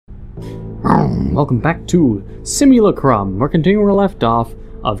Welcome back to Simulacrum. We're continuing where we left off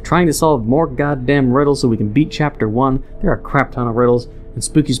of trying to solve more goddamn riddles so we can beat Chapter 1. There are a crap ton of riddles and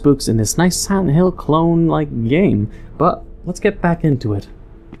spooky spooks in this nice Silent Hill clone-like game. But let's get back into it.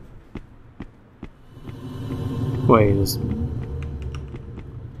 Wait,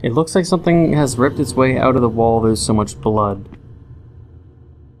 it looks like something has ripped its way out of the wall. There's so much blood.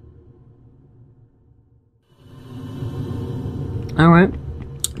 Alright.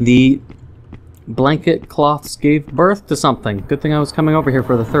 The blanket cloths gave birth to something. Good thing I was coming over here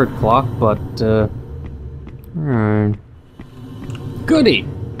for the third clock, but, alright. Goody!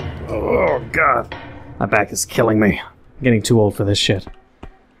 Oh, God. My back is killing me. I'm getting too old for this shit.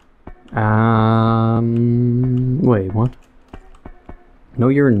 Wait, what? No,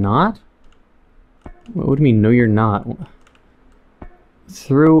 you're not? What do you mean, no, you're not?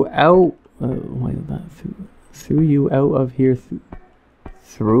 Throughout... wait, that... Threw you out of here...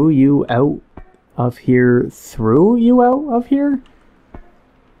 Threw you out of here... Threw you out of here?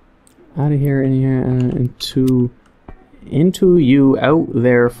 Out of here, in here, into you, out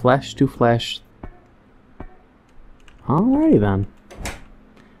there, flesh to flesh. Alrighty then.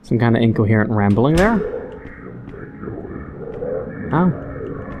 Some kind of incoherent rambling there. Oh.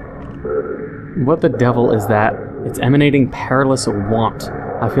 What the devil is that? It's emanating perilous want.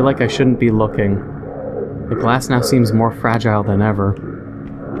 I feel like I shouldn't be looking. The glass now seems more fragile than ever.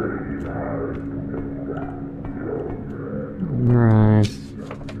 Alright.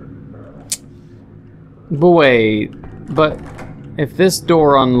 But wait, but if this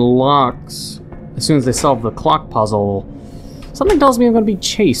door unlocks as soon as they solve the clock puzzle, something tells me I'm going to be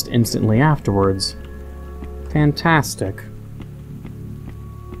chased instantly afterwards. Fantastic.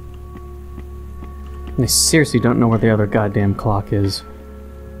 And I seriously don't know where the other goddamn clock is.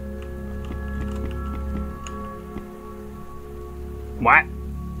 What?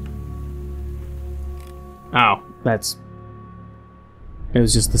 Oh, that's... It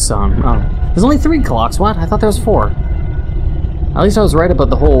was just the sun. Oh. There's only 3 clocks, what? I thought there was 4. At least I was right about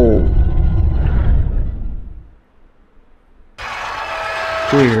the whole...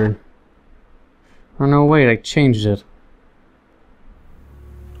 Weird. Oh no, wait, I changed it.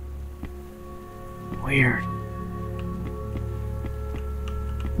 Weird.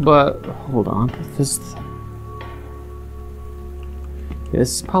 But, hold on. This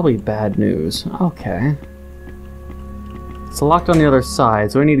is probably bad news. Okay. It's locked on the other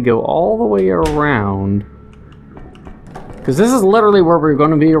side, so I need to go all the way around. Because this is literally where we're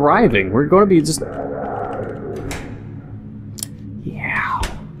going to be arriving. We're going to be just... Yeah.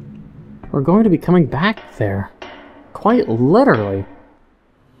 We're going to be coming back there. Quite literally.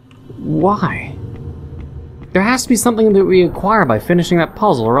 Why? There has to be something that we acquire by finishing that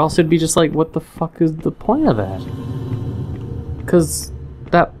puzzle, or else it'd be just like, what the fuck is the point of that? Because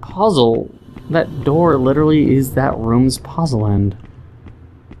that puzzle... That door literally is that room's puzzle end.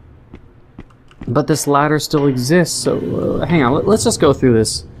 But this ladder still exists, so hang on, let's just go through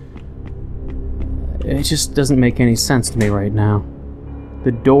this. It just doesn't make any sense to me right now.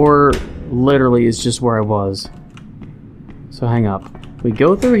 The door literally is just where I was. So hang up. We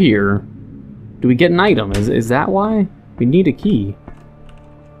go through here. Do we get an item? Is that why? We need a key.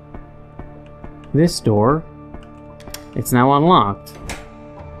 This door. It's now unlocked.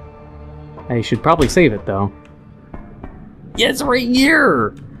 I should probably save it, though. Yeah, it's right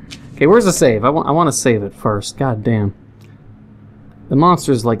here! Okay, where's the save? I want to save it first. God damn. The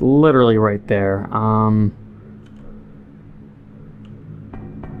monster's, like, literally right there.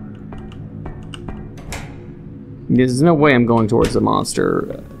 There's no way I'm going towards the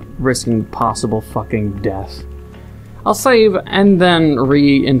monster, risking possible fucking death. I'll save and then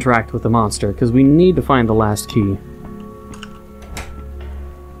re-interact with the monster, because we need to find the last key.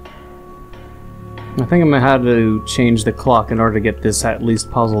 I think I'm gonna have to change the clock in order to get this at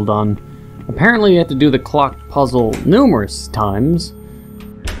least puzzle done. Apparently you have to do the clock puzzle numerous times.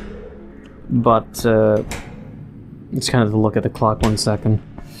 But, let's kind of look at the clock 1 second.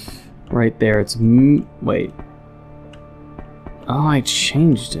 Right there, it's... wait. Oh, I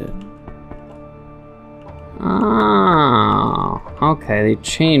changed it. Ah, okay, they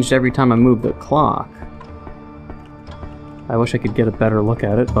changed every time I moved the clock. I wish I could get a better look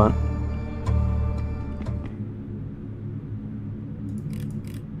at it, but...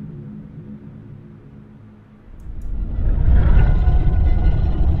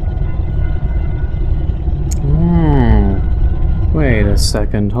 Wait a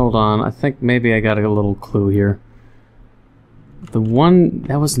second, hold on. I think maybe I got a little clue here. The one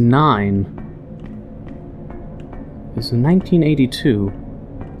that was 9 is 1982.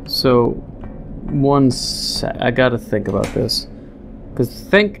 So, I gotta think about this. Because I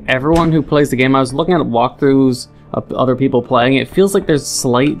think everyone who plays the game, I was looking at walkthroughs of other people playing, it feels like there's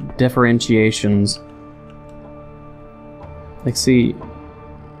slight differentiations. Like, see,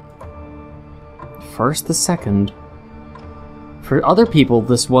 first to second. For other people,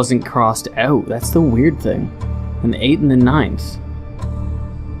 this wasn't crossed out. That's the weird thing. And the 8th and the 9th.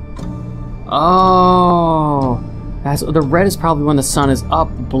 Oh, that's, the red is probably when the sun is up.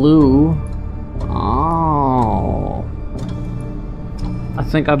 Blue. Oh. I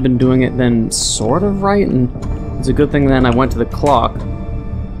think I've been doing it then sort of right, and it's a good thing then I went to the clock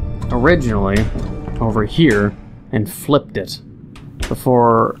originally over here and flipped it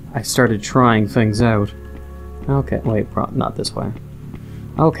before I started trying things out. Okay, wait, not this way.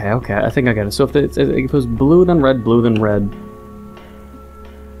 Okay, I think I got it. So if it was blue then red, blue then red.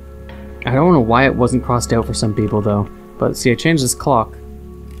 I don't know why it wasn't crossed out for some people though. But see, I changed this clock.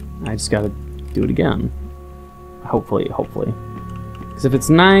 I just gotta do it again. Hopefully. Because if it's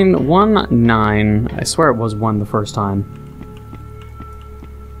 9, 1, 9, I swear it was 1 the first time.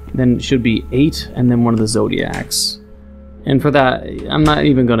 Then it should be 8 and then one of the zodiacs. And for that, I'm not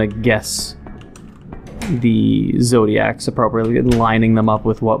even gonna guess the zodiacs appropriately, lining them up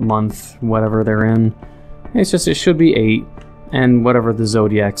with what month, whatever they're in. It's just, it should be 8, and whatever the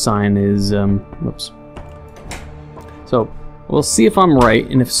zodiac sign is, whoops. So, we'll see if I'm right,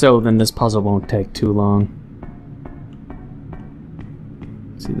 and if so, then this puzzle won't take too long.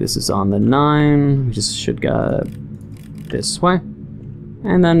 See, this is on the 9, we just should go this way,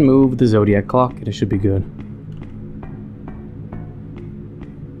 and then move the zodiac clock, and it should be good.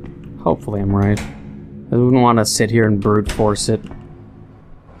 Hopefully I'm right. I wouldn't want to sit here and brute force it.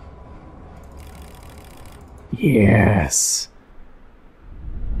 Yes.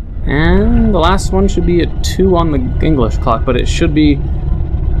 And the last one should be a 2 on the English clock, but it should be...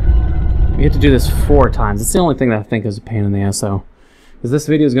 We have to do this 4 times. It's the only thing that I think is a pain in the ass, though. Because this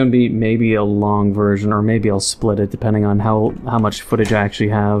video is going to be maybe a long version, or maybe I'll split it, depending on how much footage I actually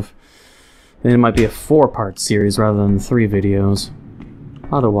have. Then it might be a 4-part series rather than 3 videos.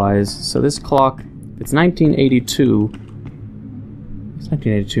 Otherwise, so this clock... It's 1982. It's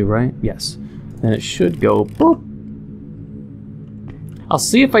 1982, right? Yes. Then it should go boop. I'll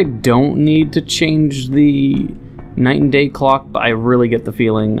see if I don't need to change the night and day clock, but I really get the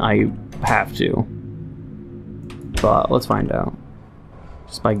feeling I have to. But let's find out.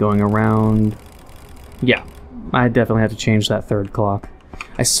 Just by going around. Yeah, I definitely have to change that 3rd clock.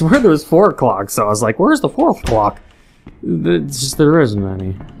 I swear there was 4 clocks, so I was like, where's the 4th clock? It's just there isn't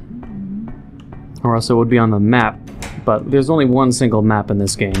any. Or else it would be on the map, but there's only one single map in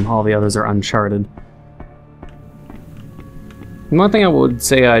this game. All the others are uncharted. And one thing I would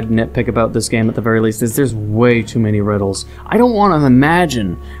say I'd nitpick about this game at the very least is there's way too many riddles. I don't want to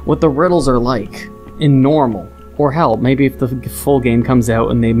imagine what the riddles are like in normal. Or hell, maybe if the full game comes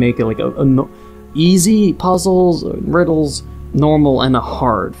out and they make it like easy puzzles, riddles, normal, and a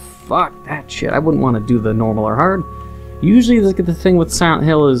hard. Fuck that shit. I wouldn't want to do the normal or hard. Usually the thing with Silent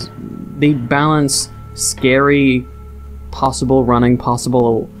Hill is they balance scary, possible running,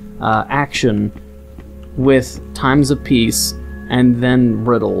 possible action with times of peace and then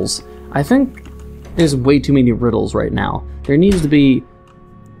riddles. I think there's way too many riddles right now. There needs to be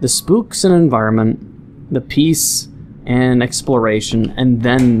the spooks and environment, the peace and exploration, and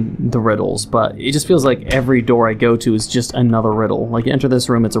then the riddles. But it just feels like every door I go to is just another riddle. Like, you enter this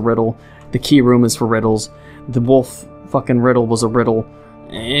room, it's a riddle. The key room is for riddles. The wolf fucking riddle was a riddle.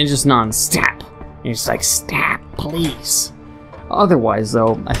 And it's just non-stop. It's like, stop, please. Otherwise,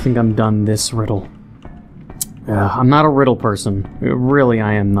 though, I think I'm done this riddle. I'm not a riddle person. Really,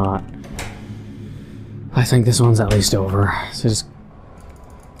 I am not. I think this one's at least over. So just...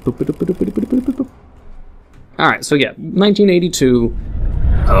 Alright, so yeah, 1982.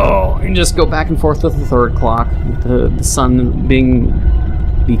 Oh, and just go back and forth with the 3rd clock. The sun being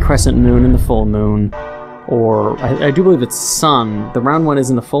the crescent moon and the full moon. Or, I do believe it's sun. The round one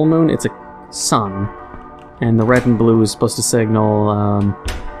isn't a full moon, it's a sun. And the red and blue is supposed to signal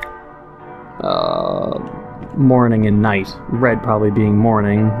morning and night. Red probably being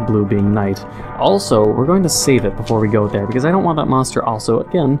morning, blue being night. Also, we're going to save it before we go there, because I don't want that monster also,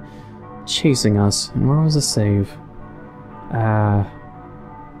 again, chasing us. And where was the save? I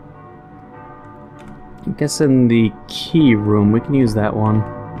guess in the key room. We can use that one.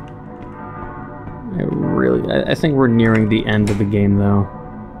 I think we're nearing the end of the game, though.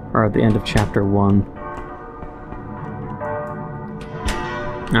 Or at the end of chapter 1.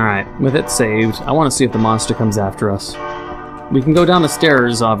 Alright, with it saved, I want to see if the monster comes after us. We can go down the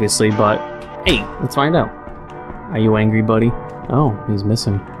stairs, obviously, but... Hey, let's find out. Are you angry, buddy? Oh, he's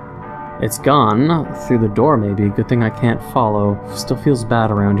missing. It's gone. Through the door, maybe. Good thing I can't follow. Still feels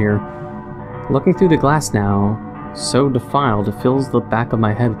bad around here. Looking through the glass now, so defiled, it fills the back of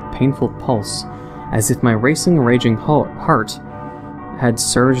my head with painful pulse, as if my racing, raging heart had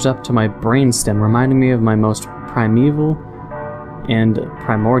surged up to my brainstem, reminding me of my most primeval and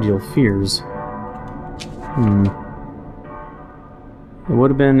primordial fears. It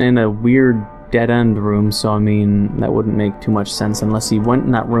would have been in a weird dead-end room, so I mean, that wouldn't make too much sense unless he went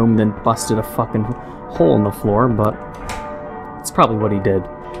in that room then busted a fucking hole in the floor, but it's probably what he did,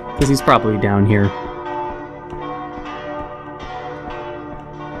 because he's probably down here.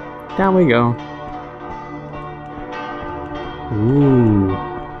 Down we go. Ooh.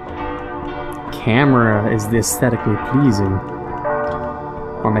 Camera is aesthetically pleasing.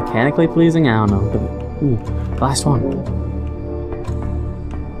 Or mechanically pleasing? I don't know. But, ooh, last one.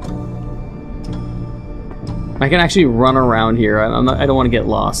 I can actually run around here. I don't want to get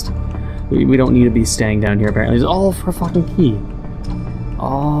lost. We don't need to be staying down here, apparently. It's all for a fucking key.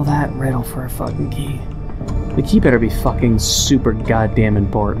 All that riddle for a fucking key. The key better be fucking super goddamn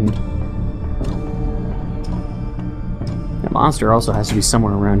important. That monster also has to be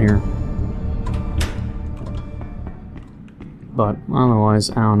somewhere around here. But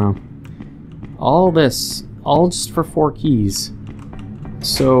otherwise, I don't know. All this, all just for 4 keys.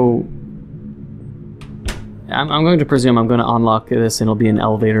 So I'm going to presume I'm going to unlock this and it'll be an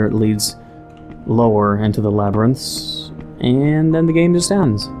elevator that leads lower into the labyrinths, and then the game just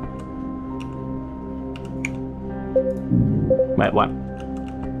ends. Wait, what?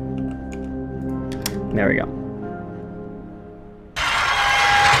 There we go.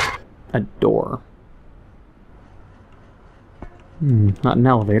 A door. Not an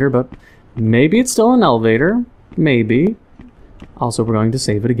elevator, but maybe it's still an elevator. Maybe. Also, we're going to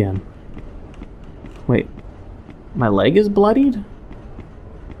save it again. Wait. My leg is bloodied?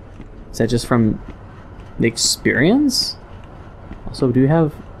 Is that just from the experience? Also, do we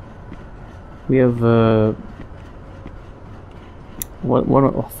have...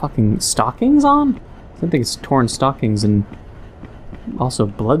 What fucking stockings on? I think it's torn stockings and also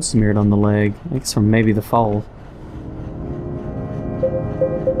blood smeared on the leg. I think it's from maybe the fall.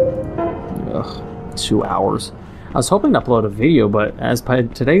 Ugh, 2 hours. I was hoping to upload a video, but as by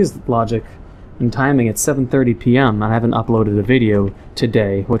today's logic and timing, it's 7:30 p.m. I haven't uploaded a video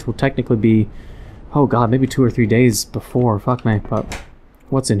today, which will technically be, oh god, maybe 2 or 3 days before. Fuck me. But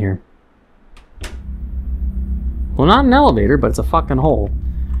what's in here? Well, not an elevator, but it's a fucking hole.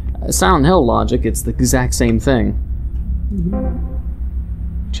 Silent Hill logic, it's the exact same thing.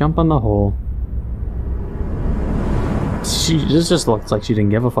 Jump on the hole. This just looks like she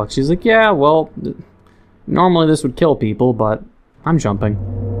didn't give a fuck. She's like, yeah, well, normally this would kill people, but I'm jumping.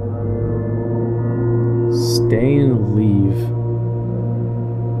 Stay and leave.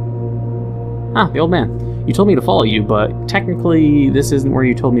 Ah, the old man. You told me to follow you, but technically this isn't where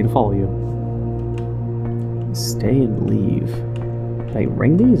you told me to follow you. Stay and leave. Did I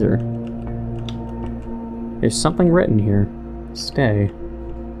ring these, or? There's something written here. Stay.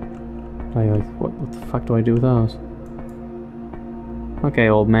 What the fuck do I do with those? Okay,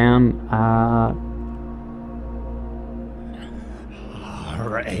 old man.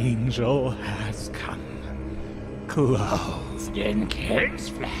 Our angel has come, clothed in king's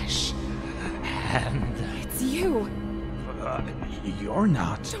flesh, and... It's you! You're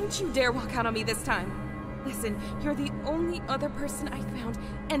not... Don't you dare walk out on me this time! Listen, you're the only other person I found,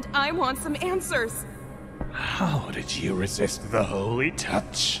 and I want some answers! How did you resist the holy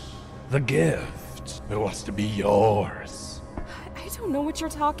touch? The gift that was to be yours? I don't know what you're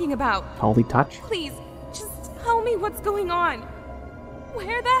talking about. Holy touch? Please, just tell me what's going on.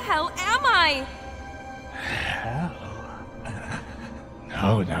 Where the hell am I? Hell?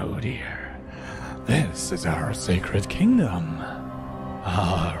 No, dear. This is our sacred kingdom.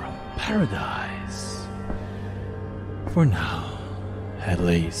 Our paradise. For now, at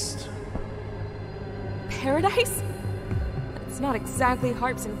least. Paradise? It's not exactly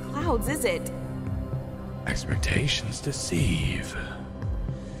harps and clouds, is it? Expectations deceive.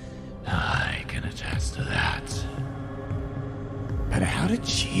 I can attest to that. But how did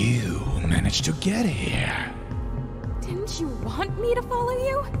you manage to get here? Didn't you want me to follow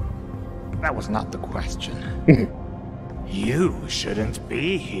you? That was not the question. You shouldn't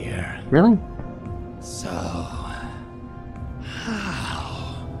be here. Really? So,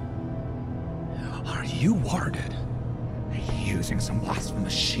 how are you warded? Using some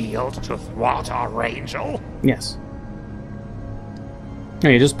blasphemous shield to thwart our angel? Yes. No,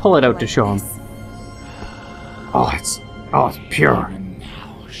 you just pull it out to show him. Oh, it's pure. Even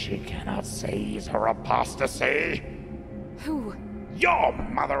now she cannot seize her apostasy. Who? Your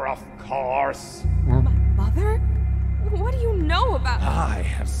mother, of course. My mother? What do you know about... I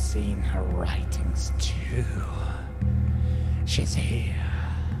have seen her writings too. She's here,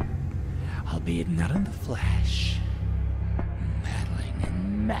 albeit not in the flesh. Meddling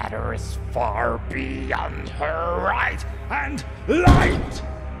in matters far beyond her right and light.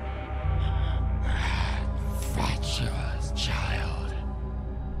 Fatuous child.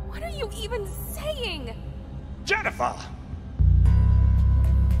 What are you even saying? Jennifer!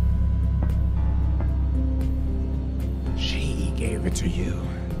 She gave it to you,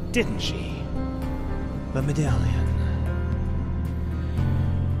 didn't she? The medallion.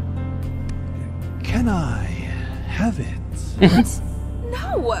 Can I have it?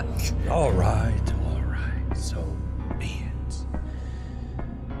 No! All right, so be it.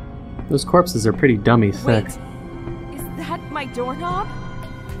 Those corpses are pretty dummy thick. Wait, is that my doorknob?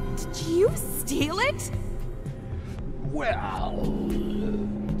 Did you steal it? Well,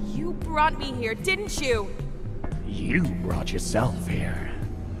 You brought me here, didn't you? you brought yourself here.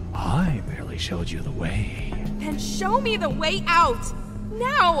 I barely showed you the way. Then show me the way out!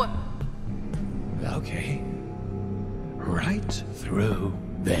 Now! Okay. Right through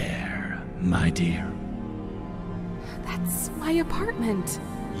there, my dear. That's my apartment.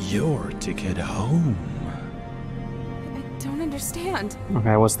 Your ticket home. I don't understand.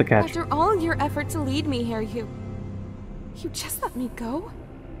 Okay, what's the catch? After all your effort to lead me here, you just let me go?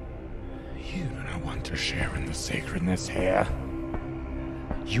 You do not want to share in the sacredness here.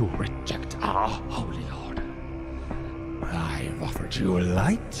 You reject our holy Lord. I have offered you a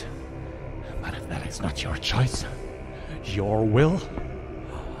light, but if that is not your choice, your will,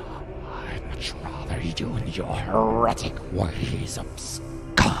 I'd much rather you and your heretic ways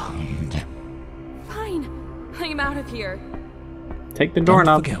abscond. Fine, I'm out of here. Take the Don't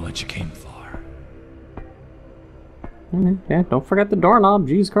doorknob. forget what you came for. Yeah, don't forget the doorknob.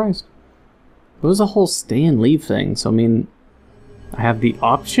 Jesus Christ. It was a whole stay and leave thing, so I mean, I have the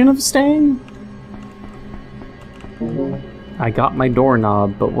option of staying? I got my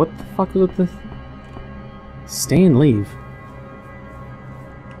doorknob, but what the fuck is with this? Stay and leave.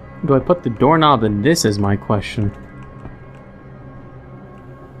 Do I put the doorknob in this is my question.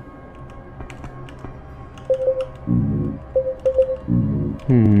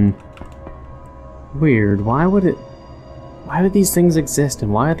 Weird. Why would these things exist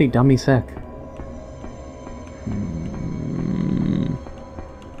and why are they dummy thick?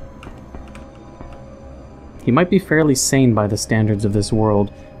 He might be fairly sane by the standards of this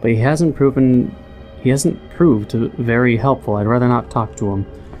world, but he hasn't proved very helpful. I'd rather not talk to him.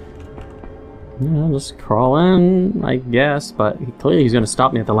 Yeah, just crawl in, I guess, but clearly he's gonna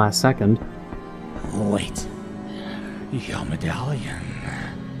stop me at the last second. Wait. Your medallion.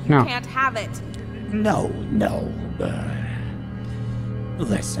 No. Can't have it. No.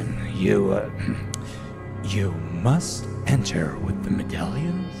 Listen, you must enter with the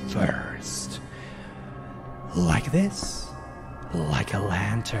medallion first. Like this, like a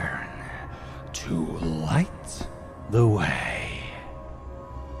lantern, to light the way.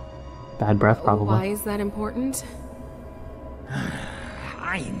 Bad breath, probably. Why is that important?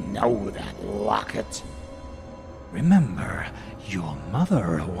 I know that locket. Remember, your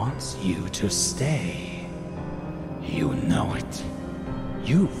mother wants you to stay. You know it.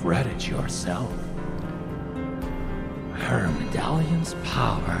 You've read it yourself. Her medallion's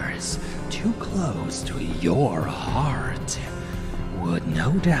powers, too close to your heart, would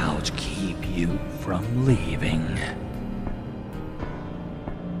no doubt keep you from leaving.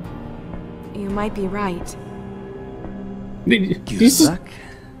 You might be right. Good luck.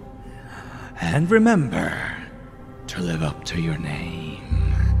 And remember to live up to your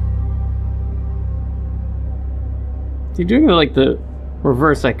name. You're doing like the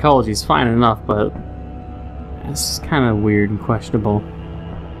reverse psychology is fine enough, but it's kind of weird and questionable.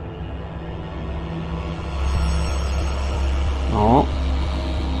 Oh.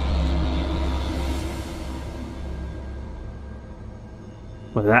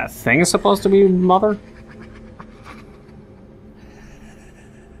 Was that thing supposed to be Mother?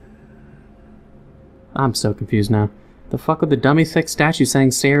 I'm so confused now. The fuck with the dummy thick statue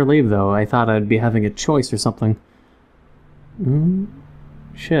saying stay or leave, though? I thought I'd be having a choice or something.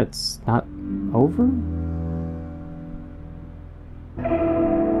 Shit, it's not over?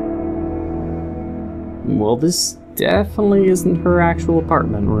 Well, this definitely isn't her actual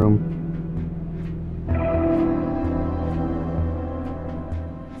apartment room.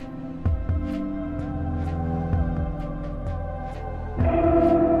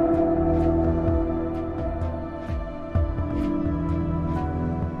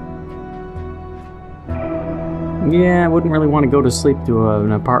 Yeah, I wouldn't really want to go to sleep to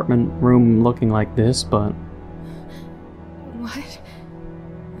an apartment room looking like this, but... What?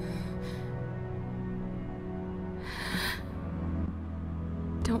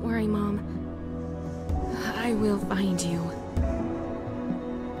 Don't worry, Mom. I will find you.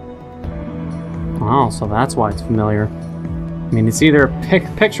 Oh, so that's why it's familiar. I mean, it's either a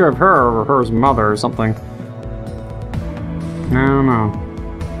picture of her or her's mother or something. I don't know.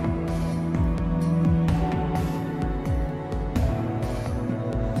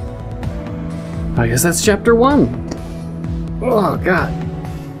 I guess that's chapter 1. Oh, God.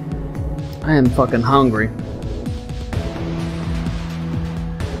 I am fucking hungry.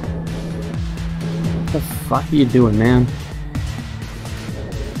 What the fuck are you doing, man?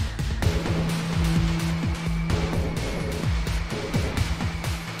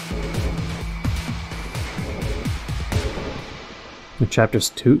 The chapters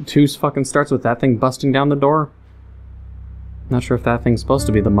 2 fucking starts with that thing busting down the door. Not sure if that thing's supposed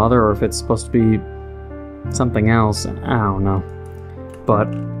to be the mother or if it's supposed to be something else. I don't know. But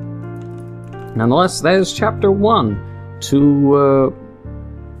nonetheless, that is chapter 1 to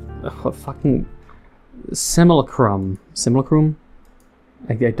fucking Simulacrum. Simulacrum?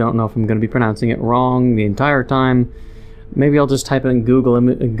 I don't know if I'm going to be pronouncing it wrong the entire time. Maybe I'll just type it in Google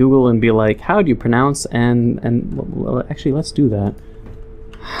and be like, how do you pronounce and well, actually, let's do that.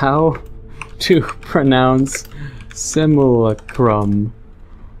 How to pronounce Simulacrum.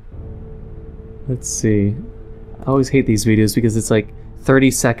 Let's see. I always hate these videos because it's like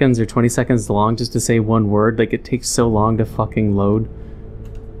 30 seconds or 20 seconds long just to say one word. Like, it takes so long to fucking load.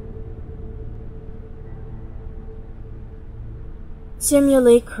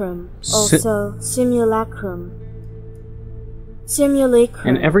 Simulacrum, also simulacrum. Simulacrum.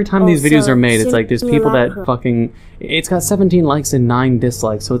 And every time these videos are made, it's like there's people that fucking... It's got 17 likes and 9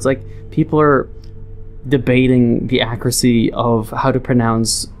 dislikes, so it's like people are debating the accuracy of how to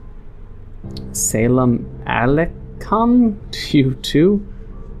pronounce Salem Alecum Q2?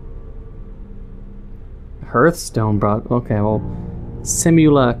 Hearthstone brought... Okay, well...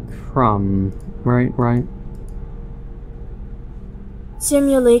 Simulacrum. Right?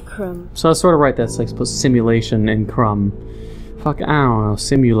 Simulacrum. So I was sort of right, that's like supposed simulation and crumb. Fuck, I don't know,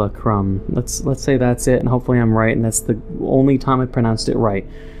 Simulacrum. Let's say that's it, and hopefully I'm right, and that's the only time I pronounced it right.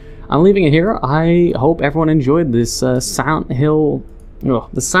 I'm leaving it here. I hope everyone enjoyed this Silent Hill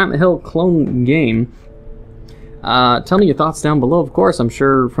clone game. Tell me your thoughts down below. Of course, I'm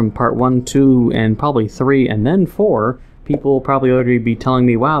sure from part 1, 2, and probably 3, and then 4, people will probably already be telling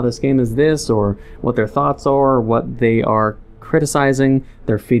me, wow, this game is this, or what their thoughts are, what they are criticizing,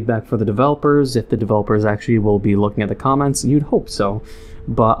 their feedback for the developers, if the developers actually will be looking at the comments. You'd hope so.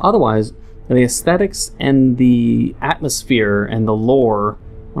 But otherwise, the aesthetics and the atmosphere and the lore,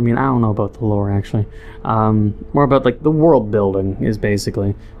 I mean, I don't know about the lore actually, more about like the world building is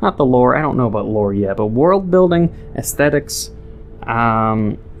basically, not the lore, I don't know about lore yet, but world building, aesthetics,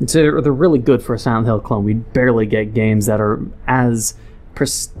 they're really good for a Silent Hill clone. We barely get games that are as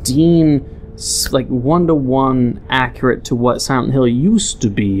pristine, like 1-to-1 accurate to what Silent Hill used to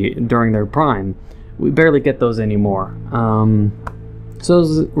be during their prime. We barely get those anymore. So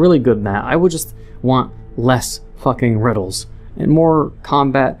it's really good in that. I would just want less fucking riddles and more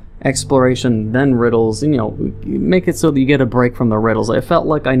combat exploration than riddles. You know, make it so that you get a break from the riddles. I felt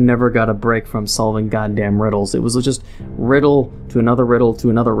like I never got a break from solving goddamn riddles. It was just riddle to another riddle to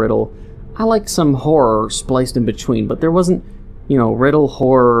another riddle. I like some horror spliced in between, but there wasn't, you know, riddle,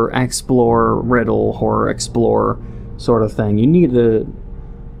 horror, explore, riddle, horror, explore sort of thing. You need to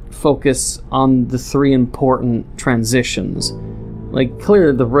focus on the 3 important transitions. Like,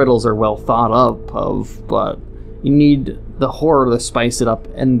 clearly the riddles are well thought up of, but you need the horror to spice it up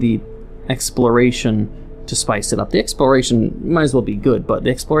and the exploration to spice it up. The exploration might as well be good, but the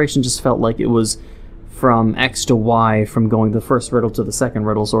exploration just felt like it was from X to Y, from going the first riddle to the second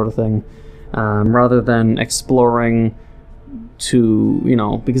riddle sort of thing, rather than exploring to, you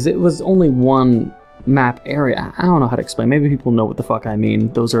know, because it was only one map area. I don't know how to explain. Maybe people know what the fuck I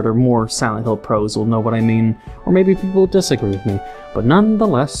mean. Those are the more Silent Hill pros will know what I mean, or maybe people disagree with me. But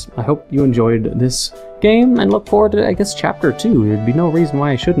nonetheless, I hope you enjoyed this game and look forward to, I guess, chapter 2. There'd be no reason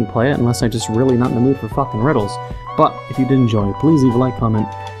why I shouldn't play it unless I'm just really not in the mood for fucking riddles. But if you did enjoy, please leave a like, comment,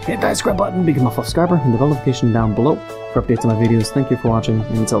 hit that subscribe button, become a subscriber, and the bell notification down below for updates on my videos. Thank you for watching,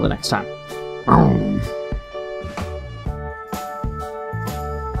 and until the next time.